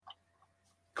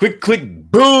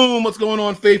Click, boom. What's going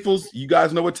on, faithfuls? You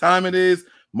guys know what time it is.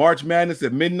 March Madness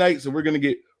at midnight. So we're going to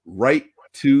get right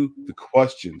to the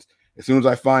questions as soon as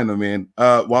I find them, man.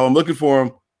 While I'm looking for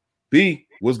them, B,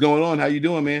 what's going on? How you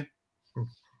doing, man?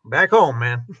 Back home,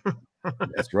 man.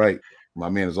 That's right. My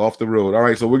man is off the road. All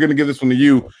right, so we're going to give this one to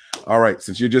you. All right,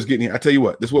 since you're just getting here, I tell you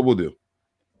what, this is what we'll do.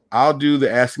 I'll do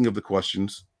the asking of the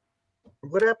questions.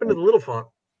 What happened to the little font?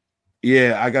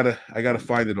 Yeah, I gotta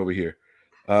find it over here.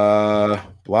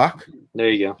 Block. There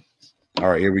you go. All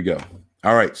right, here we go.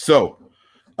 All right, so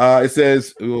it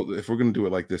says, well, if we're gonna do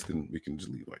it like this, then we can just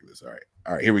leave it like this. All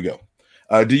right, here we go.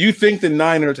 Do you think the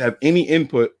Niners have any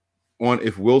input on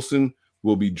if Wilson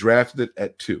will be drafted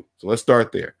at 2? So let's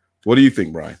start there. What do you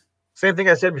think, Brian? Same thing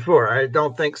I said before. I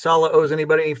don't think Saleh owes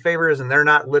anybody any favors, and they're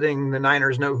not letting the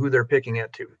Niners know who they're picking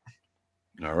at 2.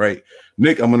 All right,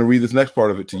 Nick, I'm gonna read this next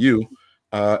part of it to you.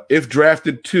 If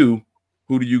drafted 2,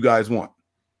 who do you guys want?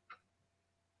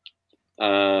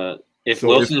 If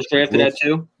Wilson's drafted at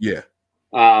 2? Yeah.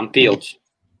 Fields.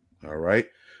 All right.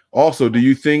 Also, do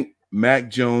you think Mac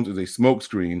Jones is a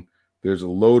smokescreen? There's a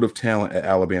load of talent at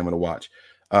Alabama to watch.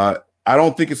 I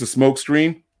don't think it's a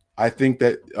smokescreen. I think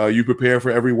that you prepare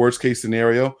for every worst-case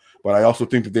scenario, but I also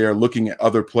think that they are looking at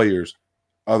other players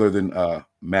other than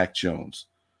Mac Jones.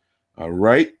 All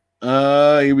right.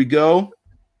 Here we go.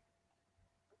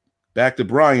 Back to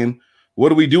Brian. What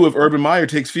do we do if Urban Meyer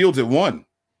takes Fields at 1?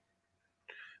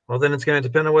 Well, then it's going to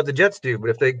depend on what the Jets do. But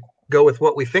if they go with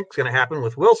what we think is going to happen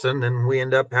with Wilson, then we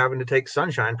end up having to take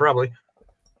Sunshine probably.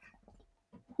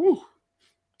 Whew.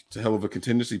 It's a hell of a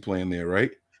contingency plan there,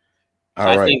 right?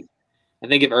 All right. I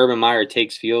think if Urban Meyer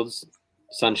takes Fields,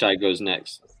 Sunshine goes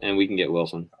next, and we can get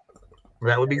Wilson.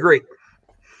 That would be great.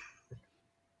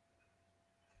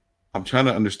 I'm trying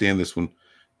to understand this one.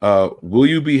 Will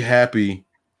you be happy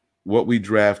what we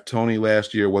draft? Tony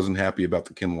last year wasn't happy about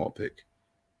the Kinlaw pick.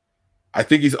 I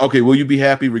think he's okay. Will you be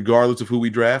happy regardless of who we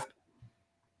draft?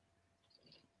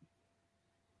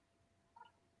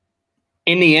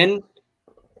 In the end,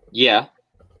 yeah.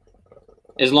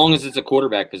 As long as it's a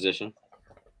quarterback position.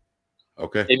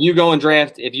 Okay. If you go and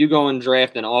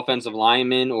draft an offensive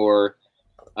lineman or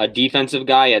a defensive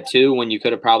guy at 2 when you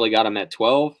could have probably got him at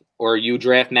 12, or you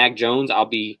draft Mac Jones, I'll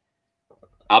be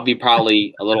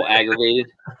probably a little aggravated.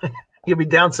 You'll be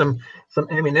down some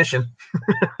ammunition.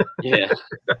 Yeah.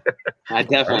 I'm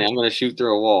going to shoot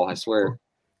through a wall, I swear.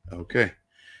 Okay.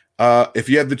 If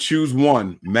you had to choose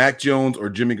one, Mac Jones or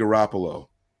Jimmy Garoppolo,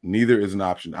 neither is an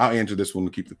option. I'll answer this one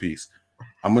to keep the peace.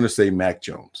 I'm going to say Mac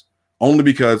Jones, only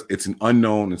because it's an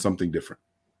unknown and something different.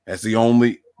 That's the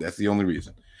only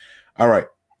reason. All right.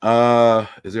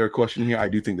 Is there a question here? I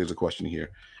do think there's a question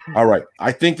here. All right.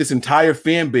 I think this entire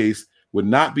fan base would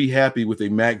not be happy with a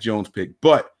Mac Jones pick,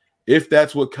 but if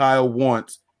that's what Kyle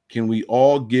wants, can we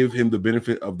all give him the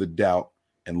benefit of the doubt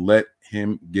and let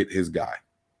him get his guy?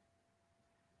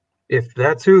 If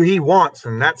that's who he wants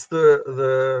and that's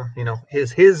the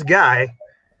his guy,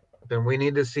 then we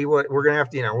need to see what we're gonna have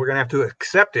to. We're gonna have to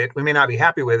accept it. We may not be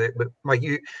happy with it, but like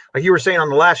you were saying on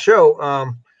the last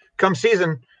show, come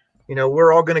season,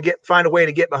 we're all gonna find a way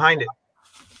to get behind it,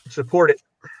 support it.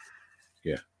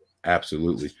 Yeah,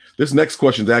 absolutely. This next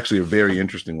question is actually a very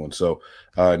interesting one. So,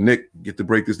 Nick, get to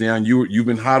break this down. You've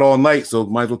been hot all night, so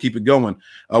might as well keep it going.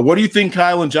 What do you think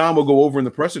Kyle and John will go over in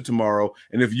the presser tomorrow?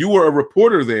 And if you were a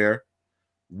reporter there,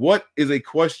 what is a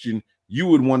question you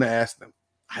would want to ask them?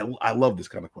 I love this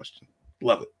kind of question.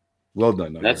 Love it. Well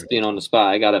done. That's being on the spot.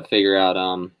 I got to figure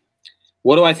out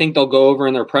what do I think they'll go over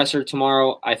in their presser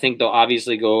tomorrow? I think they'll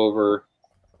obviously go over,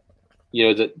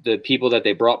 the people that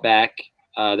they brought back.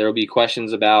 There will be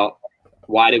questions about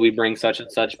why did we bring such and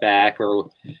such back, or,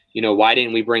 why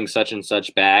didn't we bring such and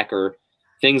such back, or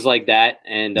things like that.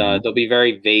 And there'll be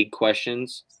very vague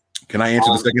questions. Can I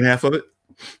answer the second half of it?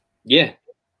 Yeah.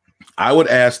 I would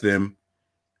ask them,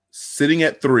 sitting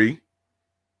at 3,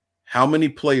 how many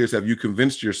players have you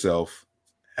convinced yourselves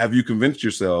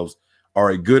are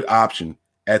a good option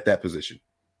at that position?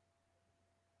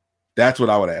 That's what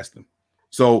I would ask them.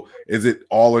 So is it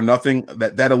all or nothing?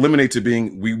 That eliminates it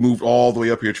being we moved all the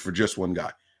way up here for just one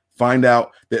guy. Find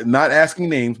out that, not asking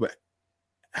names, but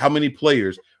how many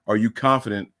players are you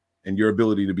confident in your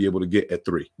ability to be able to get at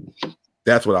 3?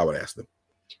 That's what I would ask them.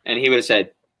 And he would have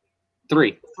said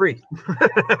 3. And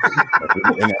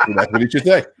that's what he should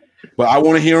say. But I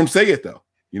want to hear him say it though.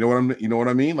 You know what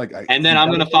I mean? And then I'm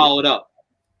going to follow it up.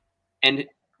 And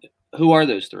who are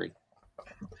those 3?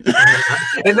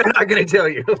 And they're not going to tell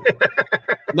you.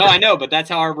 No, I know, but that's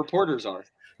how our reporters are.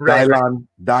 Right.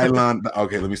 Dylan.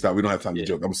 Okay, let me stop. We don't have time to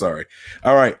joke. I'm sorry.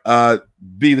 All right.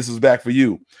 B, this is back for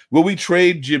you. Will we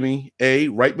trade Jimmy A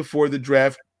right before the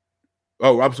draft?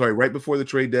 Oh, I'm sorry, right before the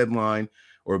trade deadline,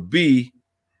 or B,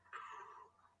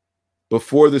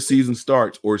 before the season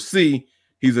starts, or C,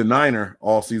 he's a Niner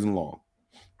all season long.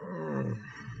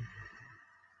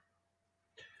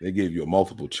 They gave you a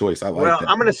multiple choice. I like that.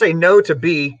 I'm going to say no to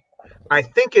B. I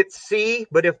think it's C,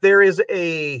 but if there is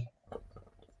a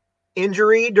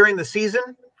injury during the season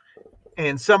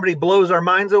and somebody blows our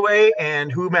minds away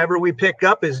and whomever we pick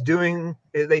up is doing,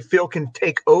 they feel can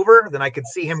take over, then I could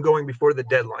see him going before the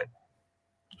deadline.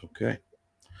 Okay.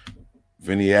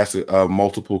 Vinny asked a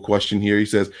multiple question here. He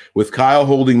says, with Kyle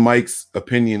holding Mike's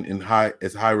opinion in high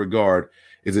regard,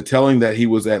 is it telling that he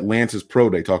was at Lance's pro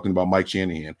day, talking about Mike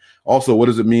Shanahan? Also, what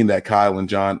does it mean that Kyle and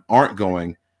John aren't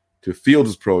going to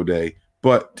Fields' pro day,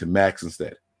 but to Max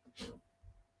instead?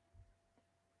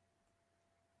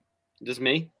 Just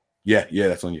me? Yeah,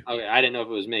 that's on you. Okay, I didn't know if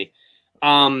it was me.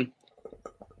 I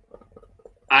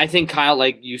think Kyle,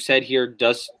 like you said here,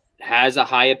 has a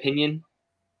high opinion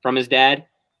from his dad.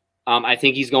 I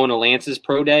think he's going to Lance's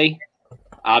pro day,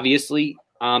 obviously.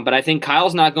 But I think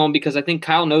Kyle's not going because I think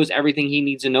Kyle knows everything he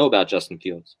needs to know about Justin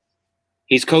Fields.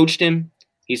 He's coached him.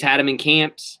 He's had him in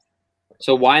camps.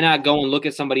 So why not go and look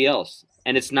at somebody else?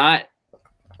 And it's not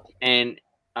 – and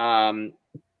then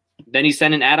he's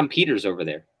sending Adam Peters over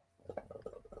there.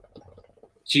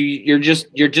 So you're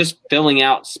just filling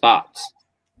out spots.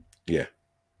 Yeah.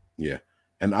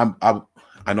 And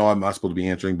I know I'm not supposed to be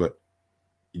answering, but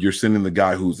you're sending the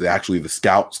guy who's actually the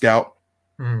scout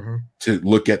to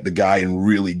look at the guy and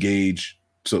really gauge.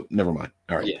 So never mind.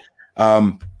 All right. Yeah.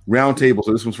 Round table.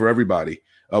 So this one's for everybody.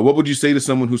 What would you say to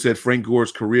someone who said Frank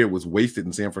Gore's career was wasted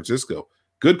in San Francisco?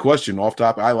 Good question. Off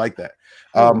topic. I like that.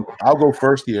 I'll go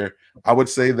first here. I would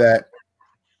say that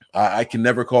I can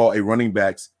never call a running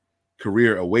back's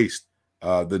career a waste.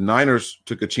 The Niners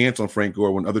took a chance on Frank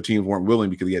Gore when other teams weren't willing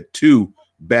because he had 2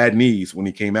 bad knees when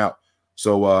he came out.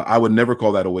 So I would never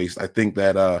call that a waste. I think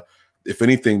that if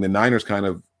anything, the Niners kind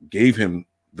of gave him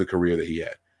the career that he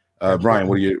had. Brian,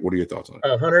 what are your thoughts on it?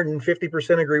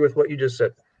 150% agree with what you just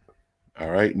said. All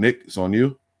right, Nick, it's on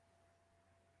you.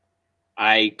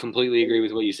 I completely agree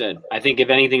with what you said. I think if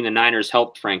anything, the Niners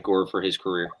helped Frank Gore for his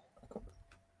career.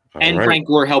 And right. Frank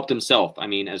Gore helped himself,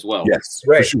 as well. Yes,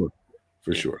 right.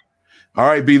 For sure. All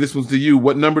right, B, this one's to you.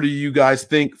 What number do you guys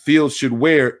think Fields should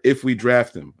wear if we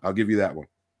draft him? I'll give you that one.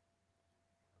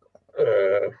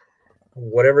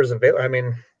 Whatever's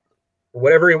available.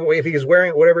 If he's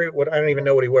wearing I don't even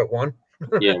know what he wear. 1?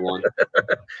 Yeah, 1.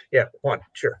 Yeah, 1.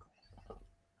 Sure.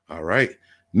 All right.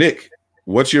 Nick,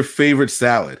 what's your favorite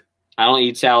salad? I don't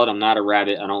eat salad. I'm not a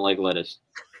rabbit. I don't like lettuce.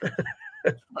 All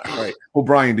right. Well,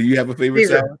 Brian, do you have a favorite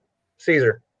salad?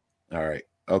 Caesar. All right.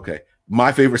 Okay.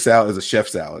 My favorite salad is a chef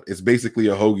salad. It's basically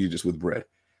a hoagie just with bread.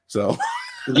 So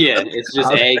yeah, it's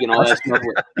just egg and all that stuff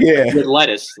with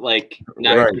lettuce.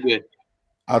 Not right. Good.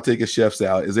 I'll take a chef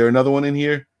salad. Is there another one in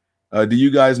here? Do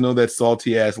you guys know that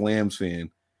salty ass Lambs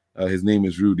fan? His name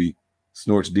is Rudy.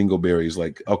 Snorts dingleberries.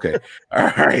 Okay.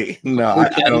 All right. No, I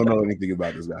don't know anything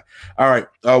about this guy. All right.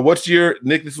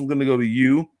 Nick, this is going to go to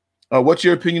you. What's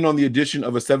your opinion on the addition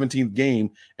of a 17th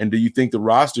game? And do you think the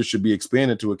roster should be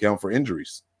expanded to account for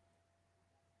injuries?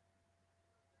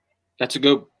 That's a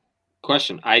good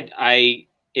question.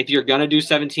 If you're going to do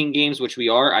 17 games, which we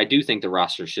are, I do think the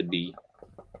roster should be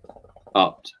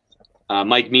upped.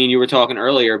 Mike, me and you were talking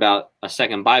earlier about a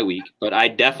second bye week, but I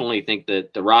definitely think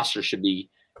that the roster should be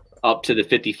up to the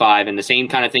 55 and the same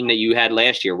kind of thing that you had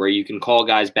last year where you can call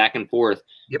guys back and forth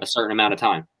a certain amount of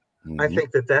time. I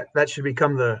think that should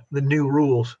become the new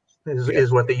rules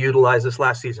is what they utilized this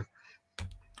last season.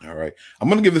 All right. I'm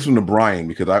going to give this one to Brian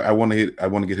because I want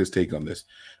to get his take on this.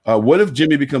 What if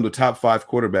Jimmy becomes a top 5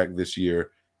 quarterback this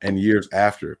year and years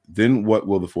after? Then what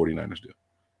will the 49ers do?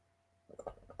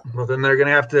 Well, then they're going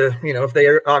to have to, if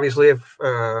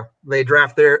they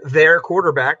draft their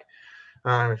quarterback,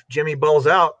 if Jimmy balls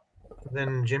out,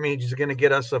 then Jimmy's going to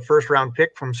get us a first-round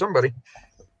pick from somebody.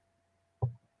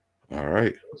 All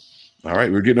right.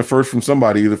 We're getting a first from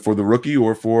somebody, either for the rookie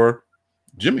or for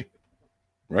Jimmy.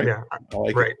 Right? Yeah. I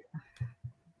like it.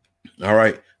 All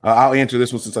right. I'll answer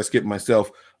this one since I skipped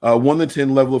myself. 1 to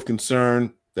 10 level of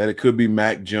concern that it could be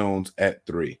Mac Jones at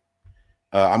 3.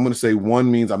 I'm going to say 1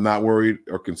 means I'm not worried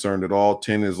or concerned at all.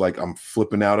 10 is I'm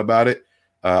flipping out about it.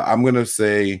 I'm going to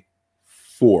say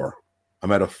 4.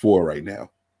 I'm at a 4 right now.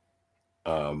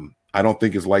 I don't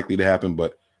think it's likely to happen,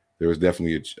 but there is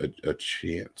definitely a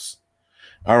chance.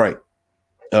 All right.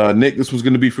 Nick, this was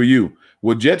going to be for you.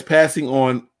 Would Jets passing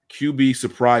on QB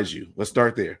surprise you? Let's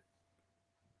start there.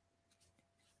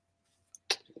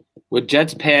 Would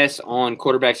Jets pass on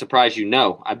quarterback surprise you?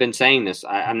 No. I've been saying this.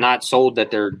 I'm not sold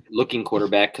that they're looking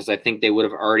quarterback because I think they would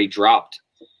have already dropped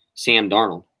Sam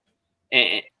Darnold,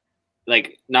 and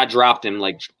like not dropped him,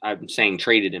 like I'm saying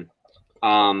traded him.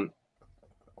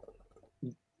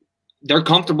 They're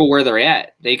comfortable where they're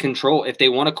at. They control. If they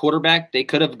want a quarterback, they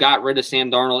could have got rid of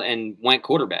Sam Darnold and went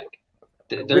quarterback.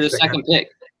 They're the second pick.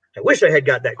 I wish I had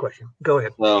got that question. Go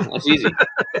ahead. Well, that's easy.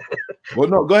 Well,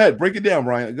 no, go ahead. Break it down,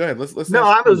 Ryan. Go ahead. Let's. No,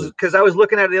 I was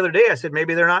looking at it the other day. I said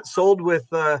maybe they're not sold with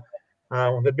the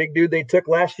big dude they took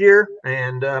last year,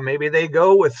 and maybe they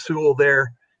go with Sewell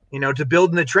there, to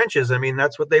build in the trenches. I mean,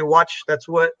 that's what they watch. That's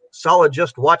what Saleh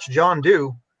just watched John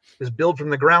do, is build from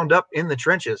the ground up in the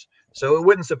trenches. So it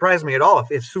wouldn't surprise me at all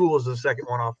if Sewell was the second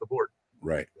one off the board.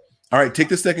 Right. All right. Take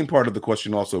the second part of the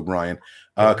question also, Brian,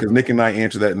 because Nick and I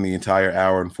answered that in the entire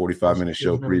hour and 45-minute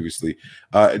show previously.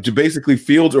 To basically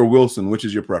Fields or Wilson, which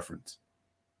is your preference?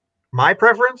 My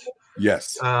preference?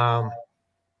 Yes.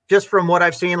 Just from what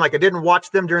I've seen, like I didn't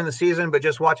watch them during the season, but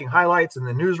just watching highlights and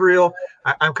the newsreel,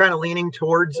 I'm kind of leaning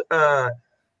towards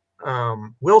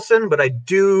Wilson, but I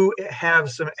do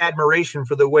have some admiration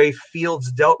for the way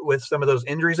Fields dealt with some of those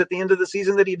injuries at the end of the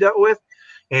season that he dealt with.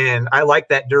 And I like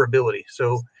that durability.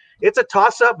 So it's a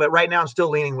toss-up, but right now I'm still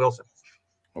leaning Wilson.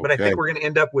 Okay. But I think we're going to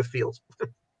end up with Fields.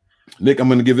 Nick, I'm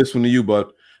going to give this one to you,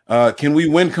 bud. Can we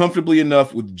win comfortably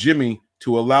enough with Jimmy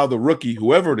to allow the rookie,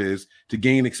 whoever it is, to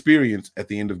gain experience at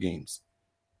the end of games?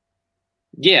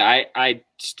 Yeah, I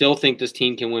still think this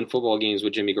team can win football games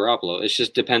with Jimmy Garoppolo. It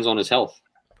just depends on his health.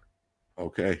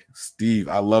 Okay. Steve,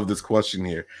 I love this question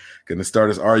here. Going to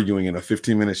start us arguing in a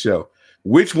 15-minute show.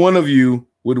 Which one of you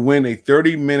would win a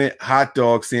 30-minute hot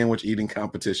dog sandwich eating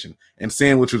competition? And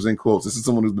sandwich was in quotes. This is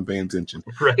someone who's been paying attention.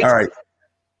 Right. All right.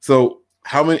 So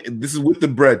how many – this is with the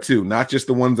bread too, not just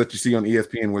the ones that you see on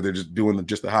ESPN where they're just doing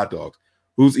just the hot dogs.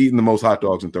 Who's eating the most hot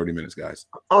dogs in 30 minutes, guys?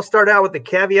 I'll start out with the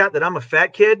caveat that I'm a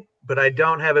fat kid, but I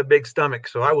don't have a big stomach,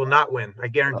 so I will not win. I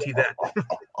guarantee that.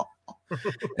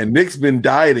 And Nick's been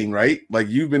dieting, right? Like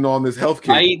you've been on this health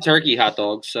kick. I eat turkey hot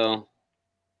dogs, so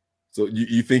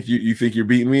you think you're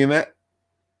beating me in that?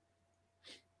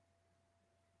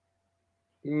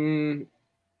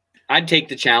 I'd take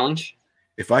the challenge.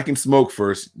 If I can smoke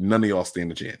first, none of y'all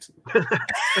stand a chance.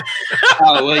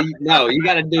 Oh well, no, you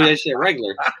got to do this shit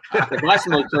regular. If I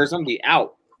smoke first, I'm gonna be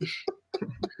out.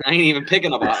 I ain't even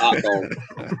picking up a hot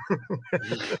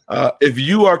dog. If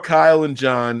you are Kyle and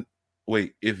John.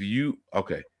 Wait, if you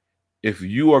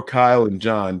are Kyle and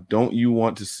John, don't you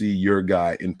want to see your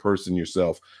guy in person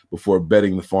yourself before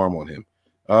betting the farm on him?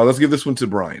 Let's give this one to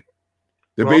Brian.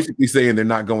 They're basically saying they're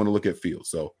not going to look at Fields.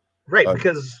 So right,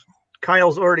 because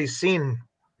Kyle's already seen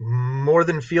more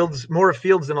of Fields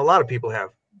than a lot of people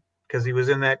have, because he was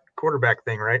in that quarterback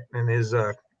thing, right? In his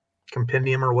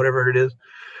compendium or whatever it is.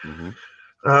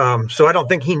 Mm-hmm. So I don't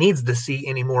think he needs to see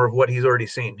any more of what he's already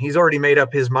seen. He's already made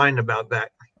up his mind about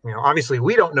that. Obviously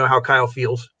we don't know how Kyle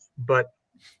feels, but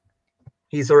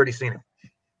he's already seen it.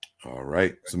 All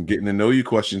right. Some getting to know you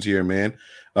questions here, man.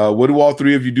 What do all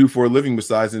three of you do for a living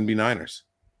besides NB Niners?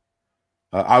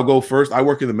 I'll go first. I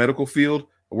work in the medical field.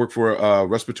 I work for a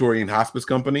respiratory and hospice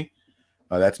company.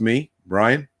 That's me.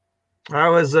 Brian? I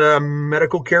was a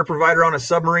medical care provider on a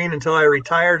submarine until I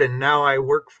retired, and now I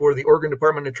work for the Oregon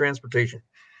Department of Transportation.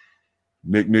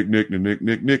 Nick.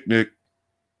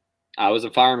 I was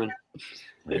a fireman.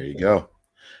 There you go.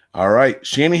 All right.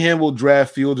 Shanahan will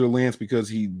draft Fields or Lance because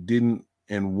he didn't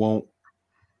and won't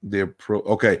their pro.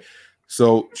 Okay.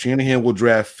 So Shanahan will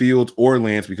draft Fields or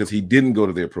Lance because he didn't go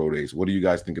to their pro days. What do you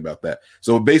guys think about that?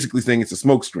 So basically saying it's a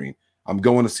smoke screen. I'm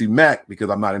going to see Mac because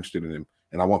I'm not interested in him,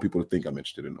 and I want people to think I'm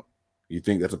interested in him. You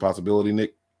think that's a possibility,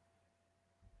 Nick?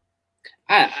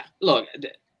 Look,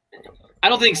 I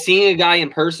don't think seeing a guy in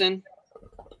person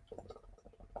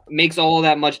makes all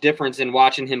that much difference in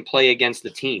watching him play against the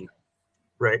team.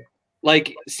 Right.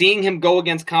 Like seeing him go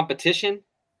against competition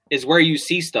is where you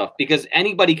see stuff, because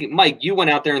anybody can. Mike, you went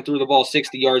out there and threw the ball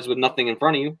 60 yards with nothing in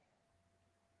front of you.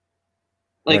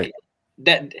 Like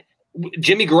that.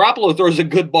 Jimmy Garoppolo throws a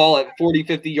good ball at 40,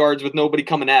 50 yards with nobody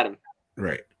coming at him.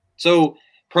 Right. So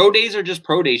pro days are just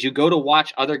pro days. You go to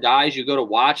watch other guys. You go to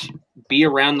watch, be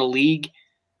around the league,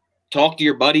 talk to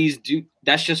your buddies.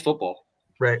 That's just football.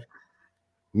 Right.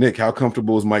 Nick, how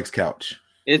comfortable is Mike's couch?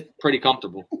 It's pretty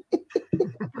comfortable.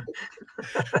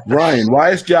 Ryan,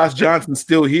 why is Josh Johnson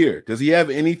still here? Does he have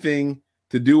anything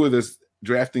to do with us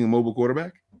drafting a mobile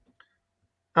quarterback?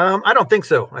 I don't think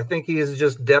so. I think he is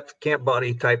just depth, camp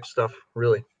body type stuff,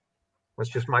 really. That's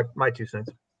just my 2 cents.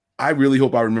 I really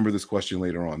hope I remember this question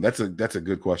later on. That's a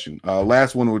good question.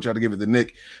 Last one, we'll try to give it to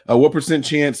Nick. What %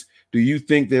 chance do you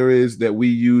think there is that we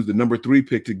use the number 3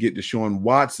 pick to get Deshaun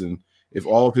Watson if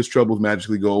all of his troubles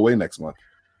magically go away next month?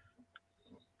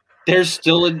 There's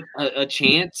still a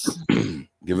chance.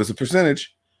 Give us a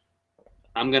percentage.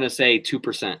 I'm gonna say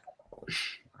 2%.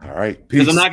 All right. Because Peace. I'm not